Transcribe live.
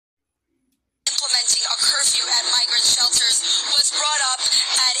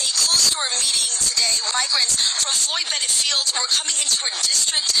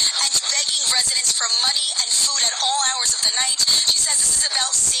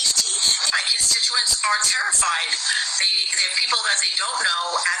They're people that they don't know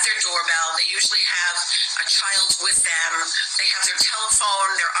at their doorbell. They usually have a child with them. They have their telephone,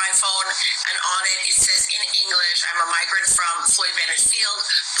 their iPhone, and on it says in English, "I'm a migrant from Floyd Bennett Field.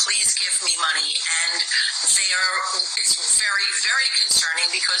 Please give me money." And it's very, very concerning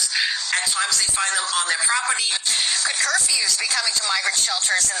because at times they find them on their property. Could curfews be coming to migrant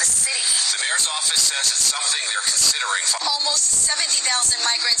shelters in the city? The mayor's office says it's something they're considering. Almost 70,000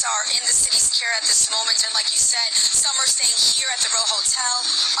 migrants are in the city's care at this moment, and like you said, some are staying here at the Row Hotel,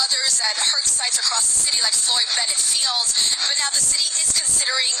 others at hurt sites across the city like Floyd Bennett Fields. But now the city is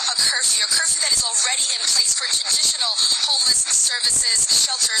considering a curfew that is already in place for traditional homeless services,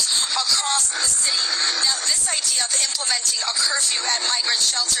 shelters across the city. Now, this idea of implementing a curfew at migrant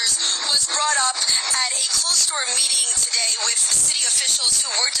shelters was brought up at a closed-door meeting today with city officials who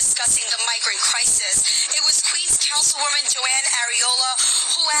were discussing the migrant crisis. It was Queens Councilwoman Joanne Ariola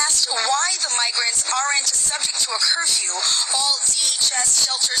who asked why the migrants aren't subject to a curfew. All DHS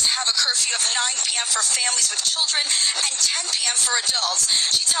shelters have a curfew of 9 p.m. for families with children and 10 p.m. for adults.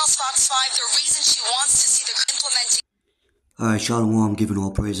 She tells Fox 5 the reason she wants to see the implementing. Alright, Shalom, giving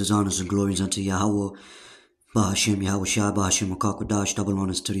all praises, honors, and glories unto Yahweh, Bahashim, Yahweh Shai, Bahashim, Akakwadash, double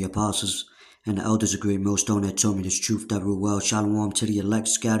honors to the apostles and the elders of great millstone that told me this truth that rule well. Shalom to the elect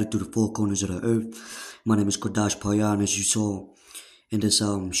scattered through the four corners of the earth. My name is Kodash Payan, as you saw in this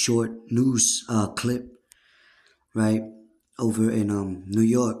short news clip, right, over in New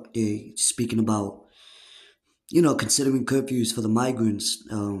York. They speaking about, considering curfews for the migrants,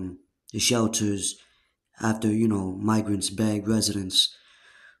 the shelters, after, migrants beg residents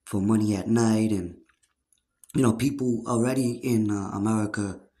for money at night. And, people already in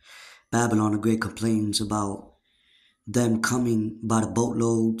America, Babylon the Great complains about them coming by the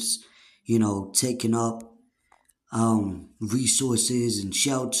boatloads, taking up resources and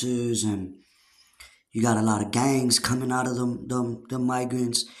shelters, and you got a lot of gangs coming out of them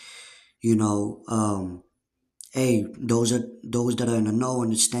migrants. Hey, those that are in the know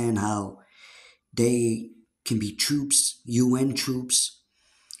understand how they can be troops, UN troops.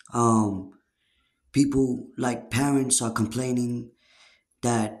 People like parents are complaining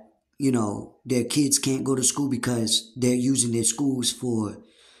that, their kids can't go to school because they're using their schools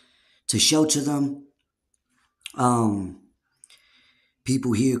to shelter them.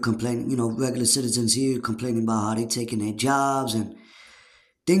 People here complaining, regular citizens here complaining about how they're taking their jobs and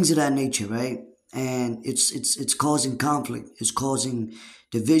things of that nature, right? And it's causing conflict, it's causing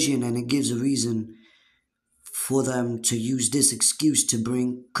division, and it gives a reason for them to use this excuse to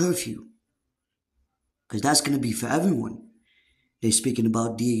bring curfew. Because that's going to be for everyone. They're speaking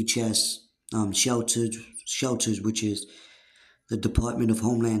about DHS shelters, which is the Department of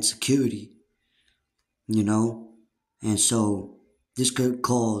Homeland Security, And so this could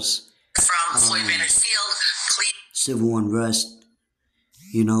cause From Floyd Bennett Field, please. Civil unrest,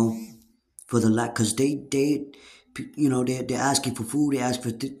 for the lack, because they're asking for food, they ask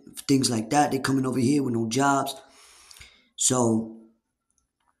for things like that. They're coming over here with no jobs, so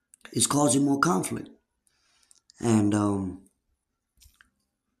it's causing more conflict. And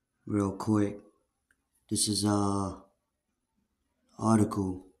real quick, this is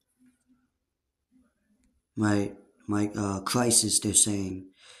article, right? Crisis. They're saying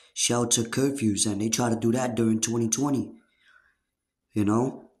shelter curfews, and they try to do that during 2020.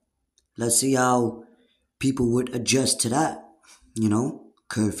 Let's see how people would adjust to that.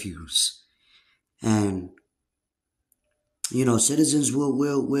 Curfews, and citizens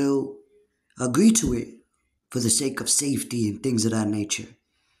will agree to it for the sake of safety and things of that nature,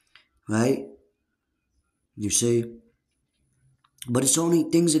 right? You see, but it's only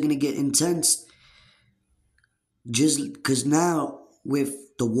things are gonna get intense just because now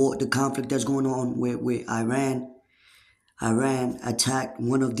with the war, the conflict that's going on with Iran attacked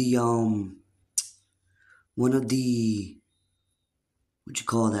one of the what you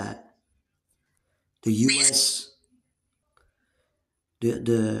call that, the U.S.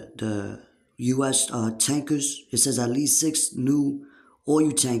 the U.S. tankers. It says at least 6 new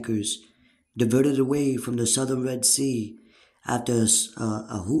oil tankers diverted away from the southern Red Sea after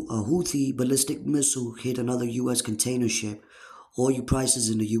a Houthi ballistic missile hit another U.S. container ship. Oil prices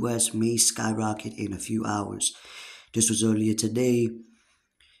in the U.S. may skyrocket in a few hours. This was earlier today.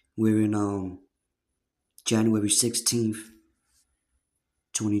 We're in January 16th,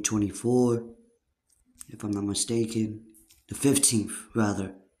 2024, if I'm not mistaken. The 15th,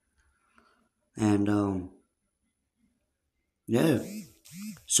 rather. And, yeah.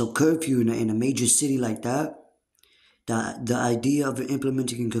 So curfew in a major city like that, The idea of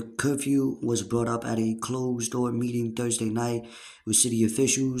implementing a curfew was brought up at a closed-door meeting Thursday night with city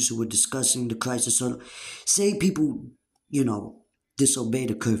officials who were discussing the crisis. So, say people, disobey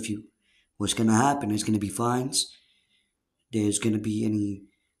the curfew. What's going to happen? There's going to be fines. There's going to be any,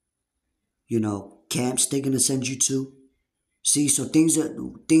 camps they're going to send you to. See, so things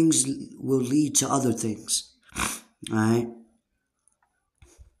will lead to other things. All right?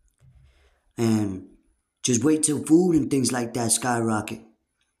 And just wait till food and things like that skyrocket.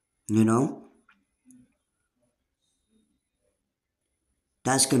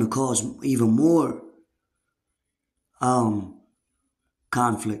 That's going to cause even more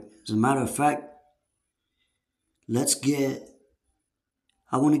conflict. As a matter of fact,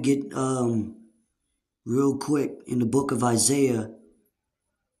 I want to get real quick in the book of Isaiah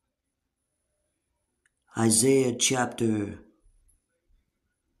chapter,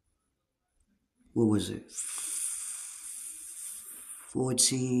 what was it,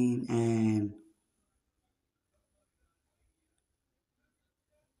 14 and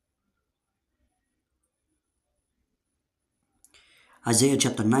Isaiah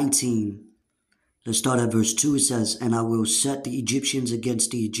chapter 19. Let's start at verse 2. It says, "And I will set the Egyptians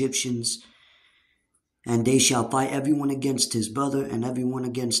against the Egyptians, and they shall fight everyone against his brother, and everyone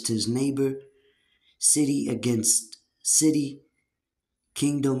against his neighbor, city against city,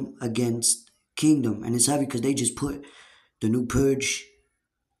 kingdom against kingdom." And it's heavy because they just put the new Purge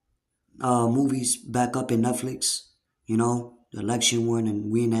movies back up in Netflix, the election one,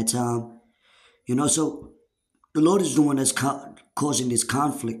 and we in that time. So the Lord is the one that's causing this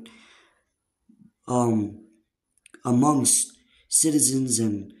conflict amongst citizens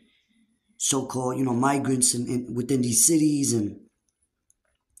and so-called, migrants within these cities, and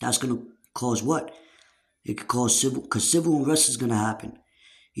that's going to cause what? It could cause civil unrest is going to happen.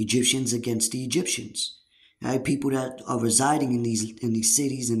 Egyptians against the Egyptians, right? People that are residing in these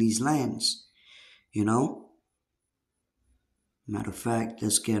cities and these lands, Matter of fact,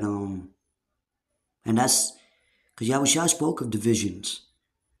 let's get and that's because Yahushua spoke of divisions,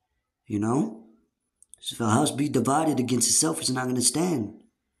 So if a house be divided against itself, it's not going to stand.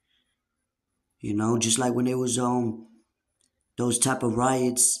 Just like when there was those type of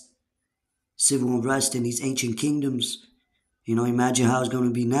riots, civil unrest in these ancient kingdoms, imagine how it's going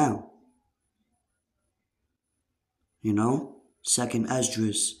to be now. Second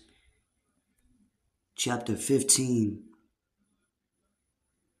Esdras, chapter 15.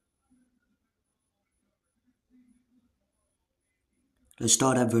 Let's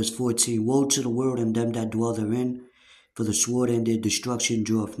start at verse 14. "Woe to the world and them that dwell therein, for the sword and their destruction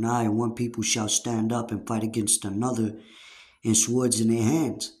draweth nigh, and one people shall stand up and fight against another, and swords in their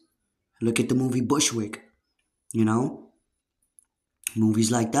hands." Look at the movie Bushwick, movies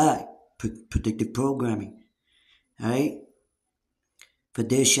like that, predictive programming, right? "For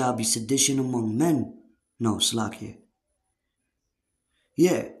there shall be sedition among men." No, Slakia.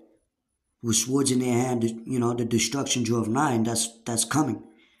 Yeah, with swords in their hand, the destruction draweth nigh, and that's coming. It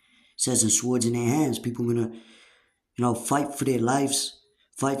says, "in swords in their hands," people gonna, fight for their lives,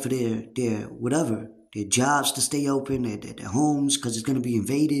 fight for their whatever, their jobs to stay open, their homes, because it's gonna be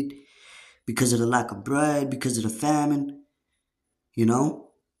invaded, because of the lack of bread, because of the famine,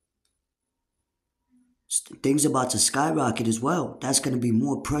 Things about to skyrocket as well. That's going to be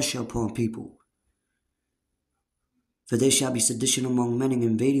more pressure upon people. "For there shall be sedition among men, and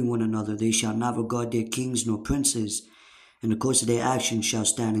invading one another. They shall not regard their kings nor princes, and the course of their actions shall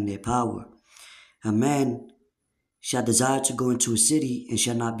stand in their power. A man shall desire to go into a city and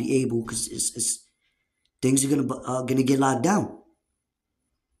shall not be able, because things are gonna get locked down.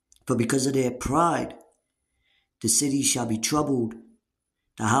 For because of their pride, the city shall be troubled,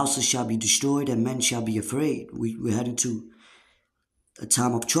 the houses shall be destroyed, and men shall be afraid." We're heading to a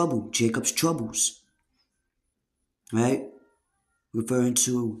time of trouble, Jacob's troubles, right? Referring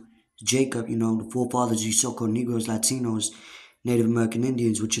to Jacob, the forefathers, you so-called Negroes, Latinos, Native American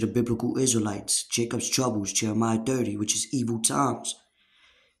Indians, which are the biblical Israelites. Jacob's troubles, Jeremiah 30, which is evil times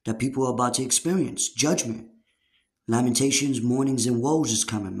that people are about to experience. Judgment, lamentations, mournings, and woes is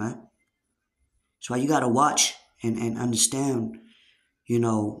coming, man. That's why you got to watch and understand,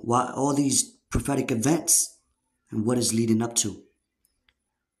 why all these prophetic events and what is leading up to,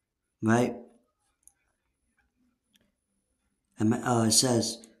 right? And it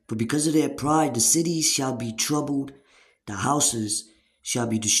says, "For because of their pride, the cities shall be troubled, the houses shall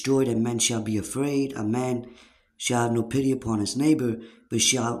be destroyed, and men shall be afraid. A man shall have no pity upon his neighbor, but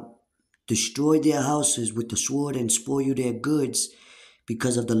shall destroy their houses with the sword and spoil their goods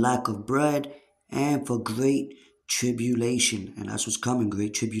because of the lack of bread and for great tribulation." And that's what's coming,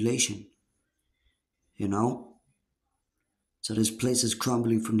 great tribulation. So this place is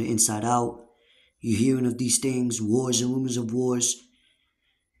crumbling from the inside out. You're hearing of these things, wars and rumors of wars,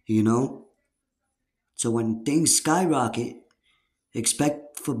 you know? So when things skyrocket,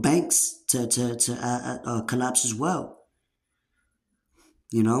 expect for banks to collapse as well,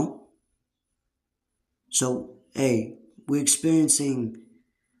 you know? So, hey, we're experiencing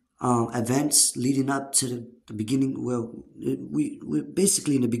events leading up to the beginning. Well, we're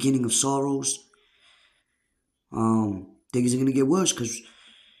basically in the beginning of sorrows. Things are going to get worse because,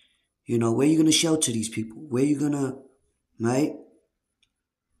 you know, where are you going to shelter these people? Where are you going to, right?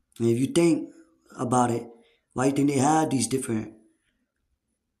 And if you think about it, why do you think they have these different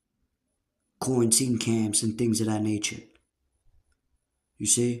quarantine camps and things of that nature? You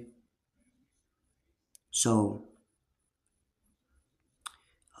see? So,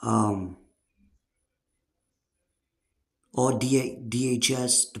 um, all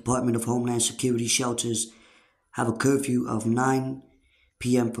DHS, Department of Homeland Security shelters have a curfew of 9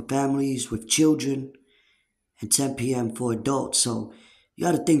 p.m. for families with children and 10 p.m. for adults. So you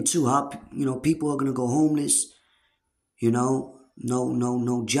got to think too how people are gonna go homeless. You know,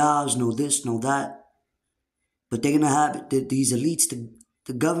 no jobs, no this, no that. But they're gonna have it. These elites,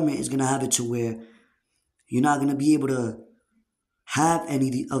 the government is gonna have it to where you're not gonna be able to have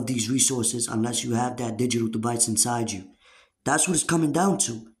any of these resources unless you have that digital device inside you. That's what it's coming down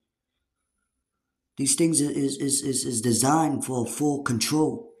to. These things is designed for full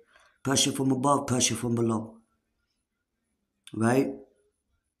control. Pressure from above, pressure from below. Right?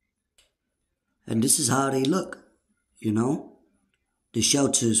 And this is how they look, you know? The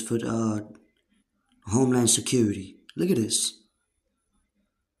shelters for Homeland Security. Look at this.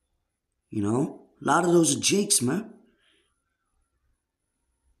 You know? A lot of those are jakes, man.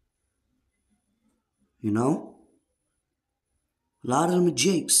 You know? A lot of them are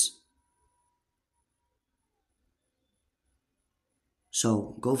jakes.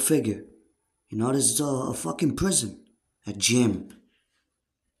 So, go figure. You know, this is a fucking prison. A gym.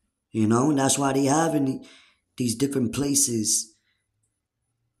 You know? And that's why they have these different places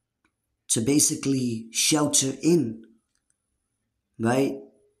to basically shelter in. Right?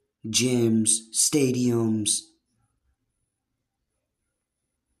 Gyms, stadiums.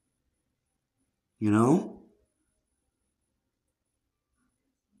 You know?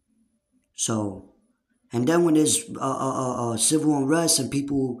 So, and then when there's civil unrest and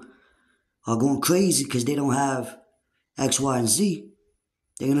people are going crazy because they don't have X, Y, and Z,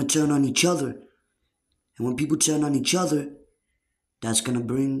 they're going to turn on each other. And when people turn on each other, that's going to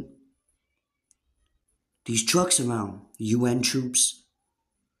bring these trucks around, UN troops,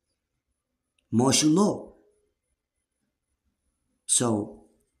 martial law. So,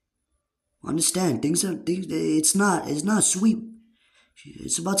 understand, it's not sweet.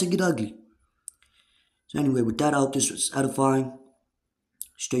 It's about to get ugly. So anyway, with that, I hope this was edifying.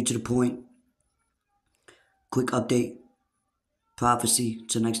 Straight to the point. Quick update. Prophecy.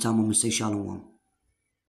 Till next time, I'm going to say shalom.